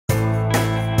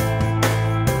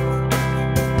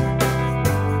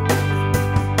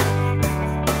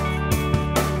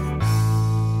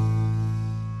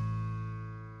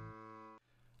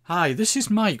Hi, this is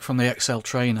Mike from the Excel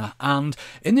Trainer, and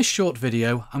in this short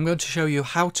video I'm going to show you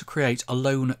how to create a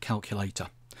loan calculator.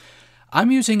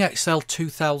 I'm using Excel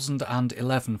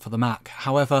 2011 for the Mac,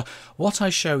 however what I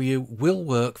show you will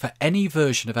work for any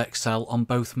version of Excel on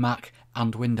both Mac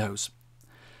and Windows.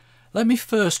 Let me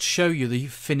first show you the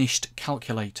finished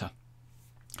calculator.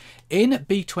 In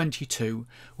B22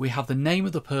 we have the name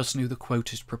of the person who the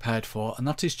quote is prepared for, and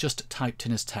that is just typed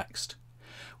in as text.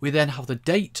 We then have the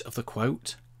date of the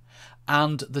quote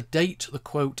and the date the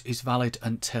quote is valid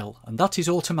until, and that is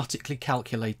automatically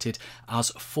calculated as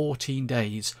 14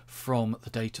 days from the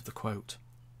date of the quote.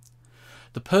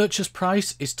 The purchase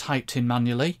price is typed in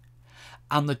manually,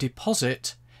 and the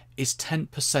deposit is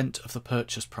 10% of the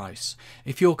purchase price.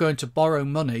 If you're going to borrow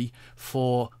money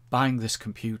for buying this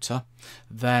computer,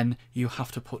 then you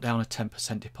have to put down a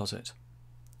 10% deposit.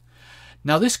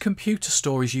 Now this computer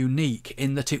store is unique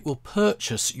in that it will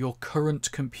purchase your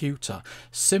current computer,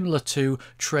 similar to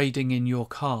trading in your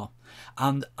car,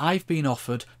 and I've been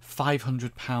offered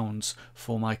 £500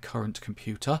 for my current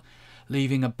computer,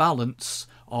 leaving a balance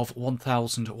of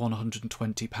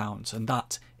 £1,120, and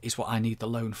that is what I need the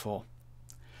loan for.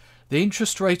 The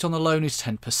interest rate on the loan is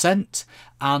 10%,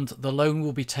 and the loan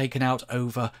will be taken out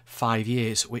over 5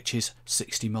 years, which is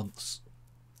 60 months.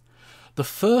 The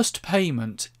first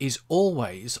payment is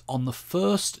always on the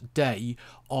first day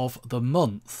of the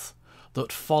month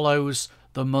that follows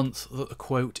the month that the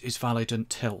quote is valid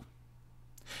until.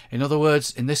 In other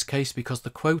words, in this case, because the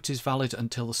quote is valid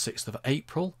until the 6th of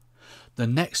April, the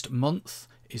next month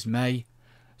is May,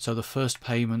 so the first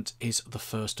payment is the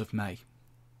 1st of May.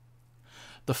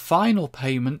 The final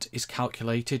payment is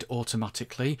calculated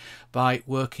automatically by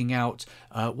working out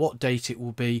what date it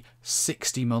will be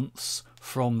 60 months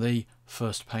from the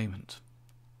first payment.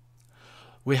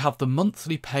 We have the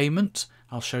monthly payment.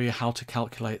 I'll show you how to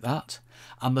calculate that,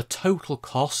 and the total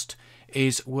cost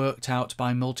is worked out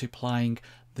by multiplying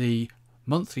the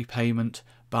monthly payment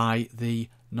by the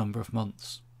number of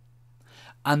months.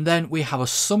 And then we have a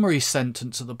summary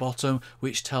sentence at the bottom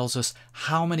which tells us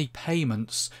how many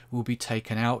payments will be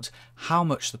taken out, how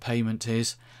much the payment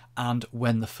is, and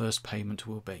when the first payment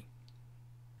will be.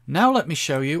 Now let me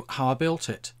show you how I built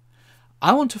it.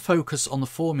 I want to focus on the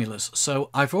formulas, so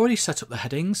I've already set up the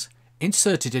headings,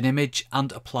 inserted an image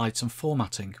and applied some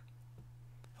formatting.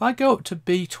 If I go up to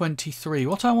B23,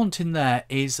 what I want in there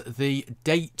is the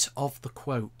date of the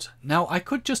quote. Now I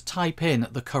could just type in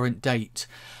the current date,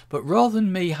 but rather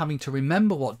than me having to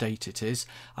remember what date it is,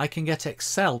 I can get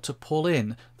Excel to pull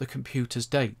in the computer's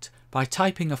date by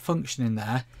typing a function in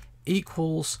there,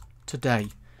 equals today.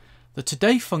 The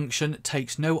today function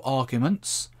takes no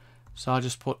arguments, so I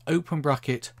just put open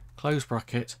bracket, close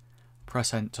bracket,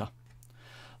 press enter.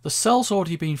 The cell's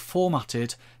already been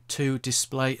formatted to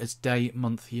display as day,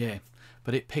 month, year,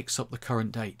 but it picks up the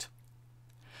current date.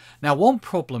 Now one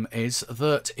problem is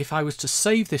that if I was to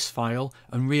save this file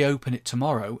and reopen it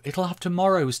tomorrow, it'll have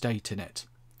tomorrow's date in it.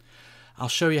 I'll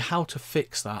show you how to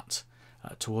fix that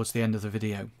towards the end of the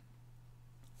video.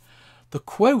 The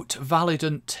quote valid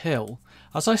until,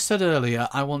 as I said earlier,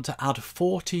 I want to add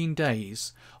 14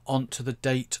 days onto the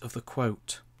date of the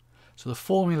quote. So the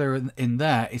formula in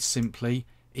there is simply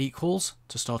equals,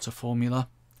 to start a formula,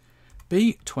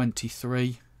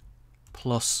 B23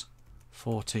 plus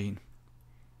 14.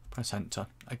 Press enter.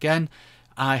 Again,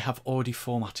 I have already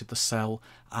formatted the cell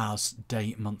as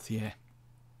day, month, year.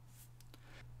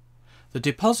 The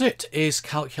deposit is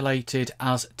calculated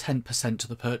as 10% of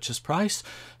the purchase price,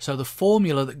 so the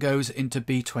formula that goes into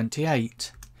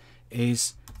B28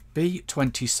 is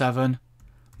B27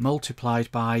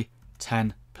 multiplied by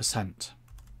 10%.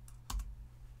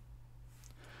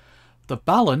 The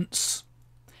balance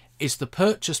is the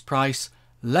purchase price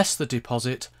less the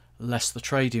deposit less the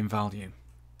trade-in value.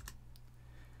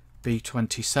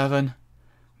 B27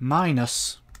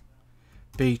 minus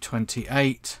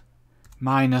B28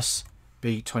 minus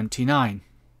B29.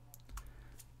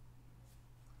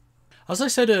 As I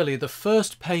said earlier, the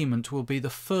first payment will be the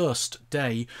first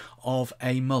day of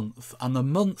a month, and the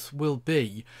month will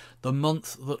be the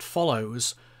month that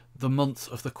follows the month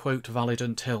of the quote valid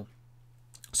until.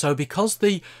 So because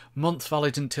the month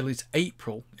valid until is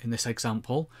April in this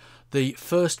example, the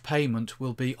first payment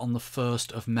will be on the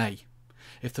 1st of May.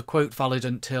 If the quote valid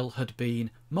until had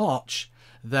been March,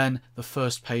 then the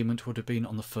first payment would have been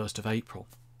on the 1st of April.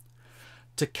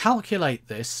 To calculate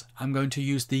this, I'm going to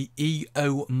use the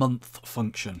EOMONTH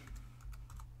function.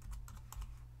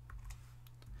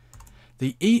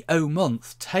 The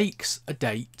EOMONTH takes a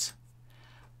date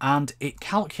and it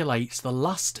calculates the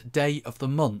last day of the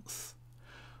month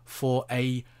for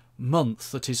a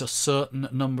month that is a certain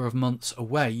number of months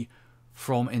away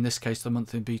from, in this case, the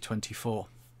month in B24.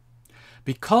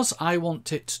 Because I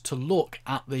want it to look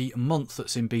at the month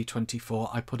that's in B24,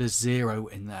 I put a 0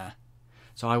 in there.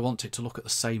 So I want it to look at the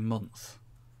same month.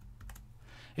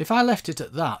 If I left it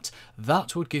at that,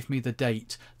 that would give me the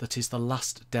date that is the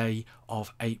last day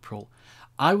of April.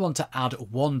 I want to add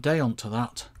 1 day onto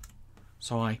that,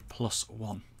 so I plus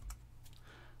 1.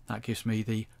 That gives me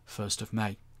the 1st of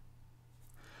May.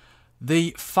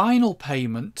 The final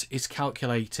payment is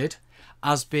calculated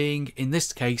as being, in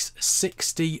this case,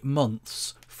 60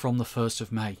 months from the 1st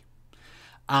of May.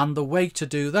 And the way to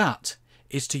do that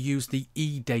is to use the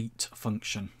EDATE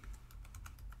function.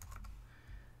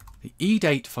 The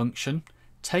EDATE function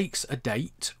takes a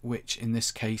date, which in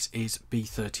this case is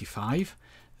B35,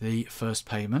 the first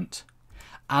payment,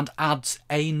 and adds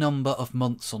a number of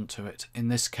months onto it, in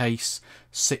this case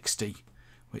 60,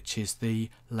 which is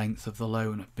the length of the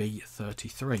loan,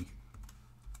 B33.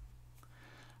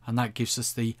 And that gives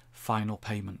us the final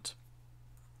payment.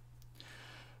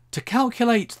 To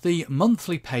calculate the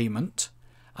monthly payment,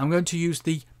 I'm going to use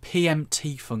the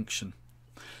PMT function.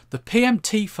 The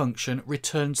PMT function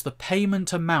returns the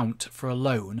payment amount for a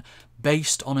loan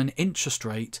based on an interest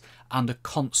rate and a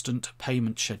constant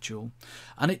payment schedule.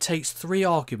 And it takes 3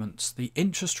 arguments: the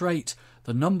interest rate,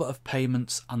 the number of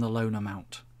payments, and the loan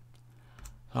amount.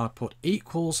 So I put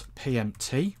equals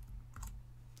PMT,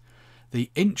 the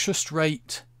interest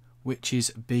rate, which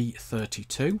is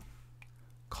B32,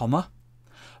 comma,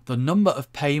 the number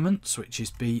of payments, which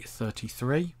is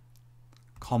B33,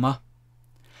 comma,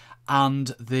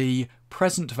 and the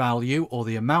present value or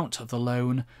the amount of the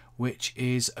loan, which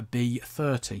is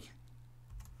B30.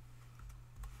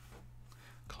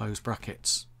 Close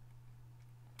brackets.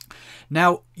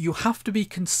 Now, you have to be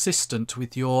consistent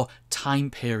with your time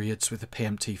periods with the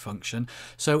PMT function.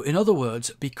 So in other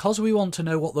words, because we want to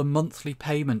know what the monthly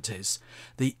payment is,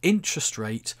 the interest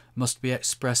rate must be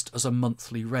expressed as a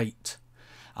monthly rate.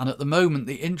 And at the moment,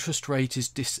 the interest rate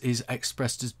is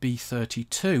expressed as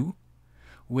B32,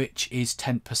 which is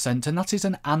 10%, and that is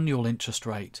an annual interest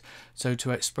rate. So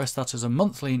to express that as a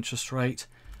monthly interest rate,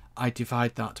 I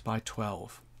divide that by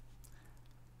 12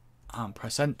 and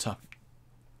press enter.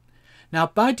 Now,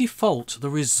 by default, the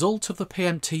result of the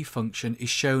PMT function is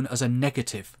shown as a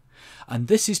negative, and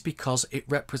this is because it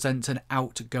represents an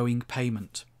outgoing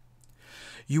payment.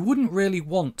 You wouldn't really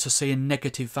want to see a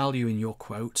negative value in your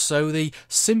quote, so the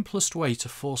simplest way to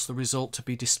force the result to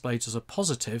be displayed as a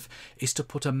positive is to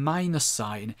put a minus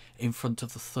sign in front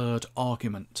of the 3rd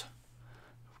argument.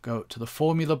 Go up to the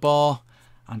formula bar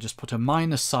and just put a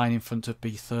minus sign in front of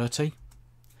B30.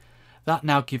 That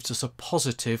now gives us a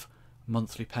positive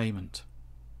monthly payment.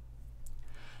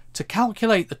 To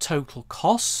calculate the total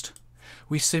cost,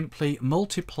 we simply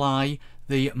multiply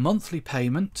the monthly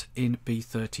payment in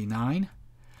B39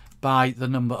 by the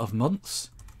number of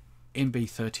months in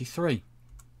B33.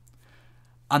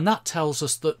 And that tells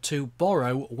us that to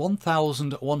borrow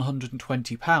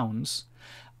 £1,120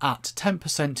 at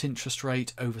 10% interest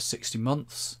rate over 60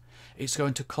 months, it's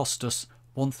going to cost us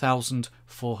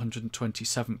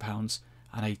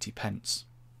 £1,427.80.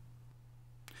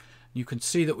 You can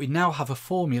see that we now have a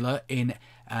formula in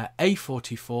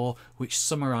A44 which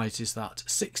summarises that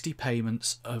 60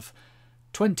 payments of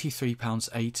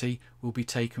 £23.80 will be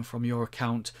taken from your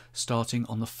account starting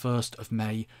on the 1st of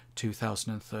May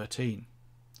 2013.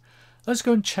 Let's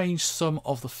go and change some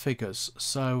of the figures.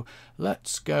 So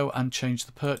let's go and change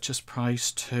the purchase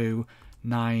price to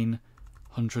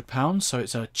 £900, so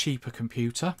it's a cheaper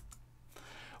computer.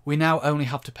 We now only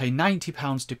have to pay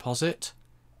 £90 deposit.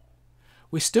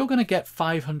 We're still going to get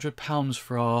 £500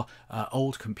 for our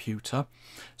old computer,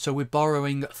 so we're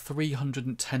borrowing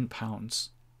 £310.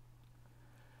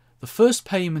 The first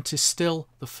payment is still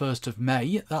the 1st of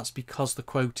May. That's because the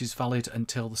quote is valid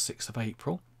until the 6th of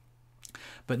April.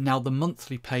 But now the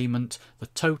monthly payment, the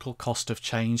total cost have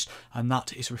changed, and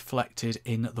that is reflected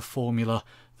in the formula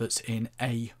that's in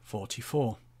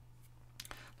A44.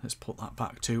 Let's put that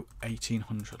back to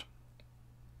 1800.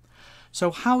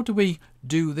 So how do we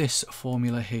do this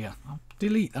formula here? I'll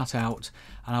delete that out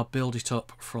and I'll build it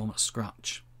up from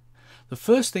scratch. The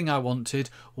first thing I wanted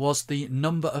was the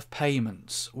number of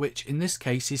payments, which in this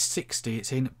case is 60.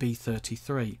 It's in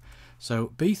B33.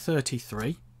 So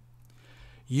B33,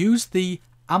 use the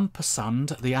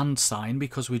ampersand, the and sign,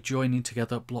 because we're joining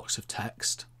together blocks of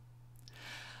text.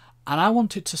 And I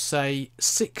wanted to say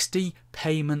 60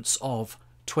 payments of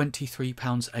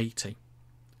 £23.80.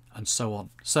 and so on.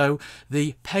 So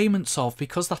the payments of,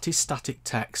 because that is static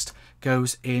text,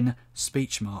 goes in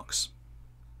speech marks.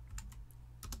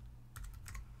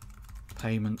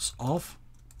 Payments of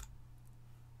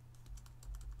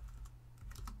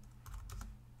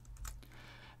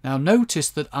Now notice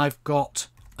that I've got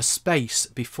a space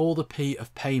before the P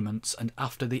of payments and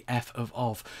after the F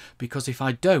of, because if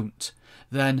I don't,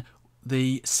 then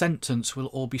the sentence will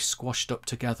all be squashed up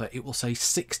together. It will say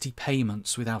 60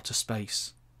 payments without a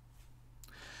space.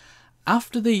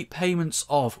 After the payments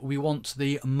of, we want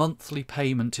the monthly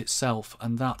payment itself,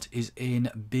 and that is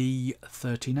in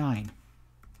B39.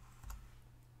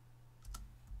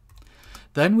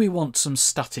 Then we want some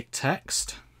static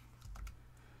text.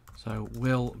 So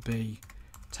will be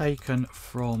taken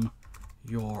from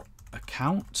your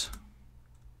account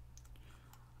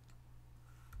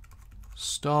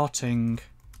starting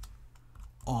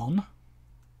on,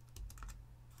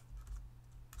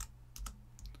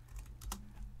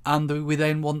 and we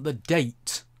then want the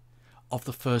date of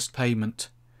the first payment,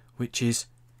 which is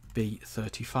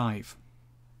B35.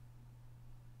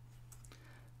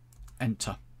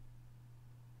 Enter.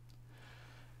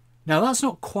 Now that's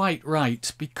not quite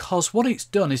right, because what it's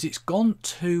done is it's gone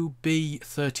to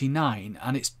B39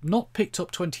 and it's not picked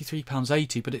up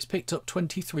 £23.80, but it's picked up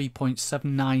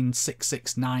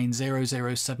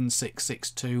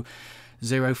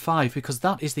 23.79669007666205, because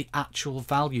that is the actual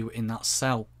value in that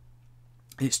cell.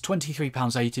 It's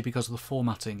 £23.80 because of the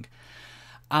formatting.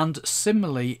 And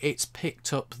similarly, it's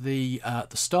picked up the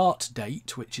start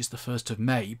date, which is the 1st of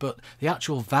May, but the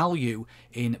actual value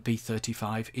in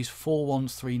B35 is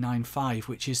 41395,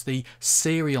 which is the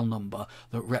serial number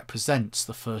that represents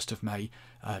the 1st of May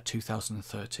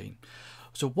 2013.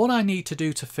 So what I need to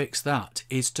do to fix that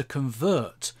is to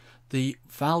convert the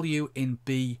value in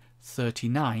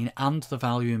B39 and the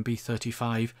value in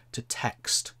B35 to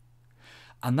text.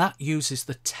 And that uses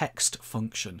the text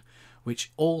function,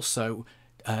 which also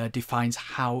defines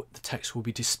how the text will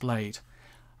be displayed.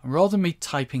 And rather than me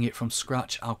typing it from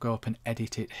scratch, I'll go up and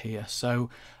edit it here. So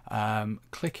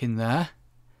click in there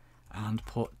and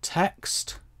put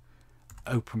text,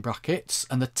 open brackets,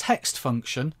 and the text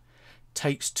function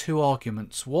takes two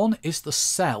arguments. One is the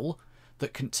cell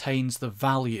that contains the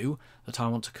value that I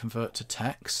want to convert to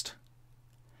text,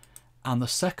 and the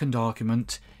second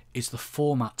argument is the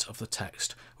format of the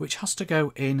text, which has to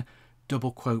go in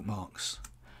double quote marks.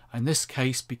 In this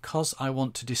case, because I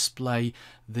want to display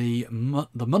the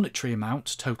monetary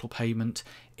amount, total payment,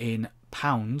 in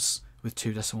pounds with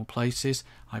 2 decimal places,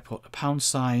 I put a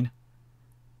 £,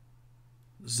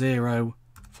 0,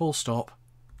 full stop,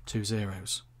 2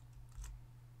 zeros.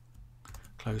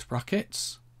 Close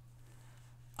brackets.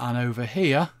 And over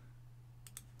here,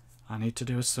 I need to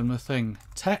do a similar thing.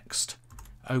 Text,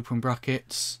 open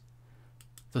brackets,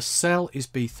 the cell is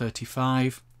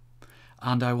B35,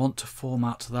 and I want to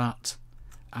format that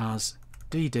as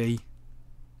DD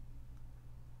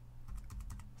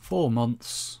 4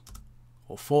 months,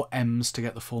 or 4 M's to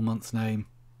get the full month name,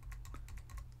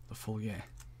 the full year.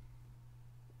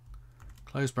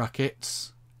 Close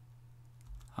brackets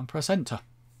and press enter.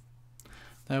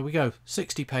 There we go.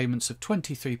 60 payments of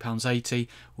 £23.80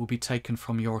 will be taken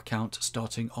from your account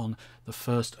starting on the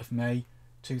 1st of May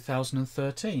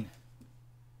 2013.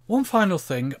 One final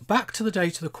thing, back to the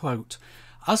date of the quote.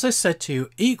 As I said to you,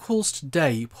 equals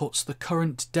today puts the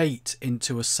current date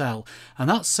into a cell, and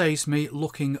that saves me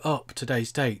looking up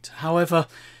today's date. However,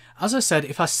 as I said,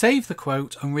 if I save the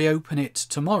quote and reopen it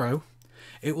tomorrow,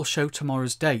 it will show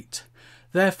tomorrow's date.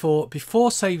 Therefore,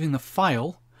 before saving the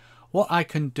file, what I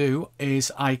can do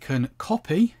is I can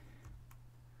copy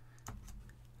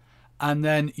and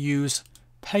then use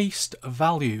paste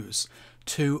values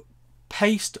to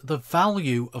paste the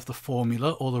value of the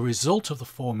formula or the result of the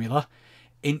formula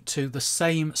into the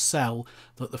same cell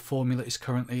that the formula is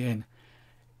currently in.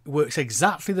 It works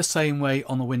exactly the same way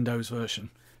on the Windows version.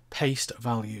 Paste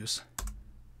values.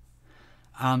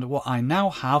 And what I now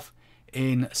have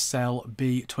in cell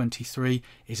B23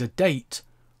 is a date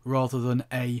rather than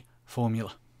a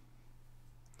formula.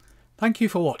 Thank you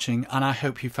for watching, and I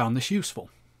hope you found this useful.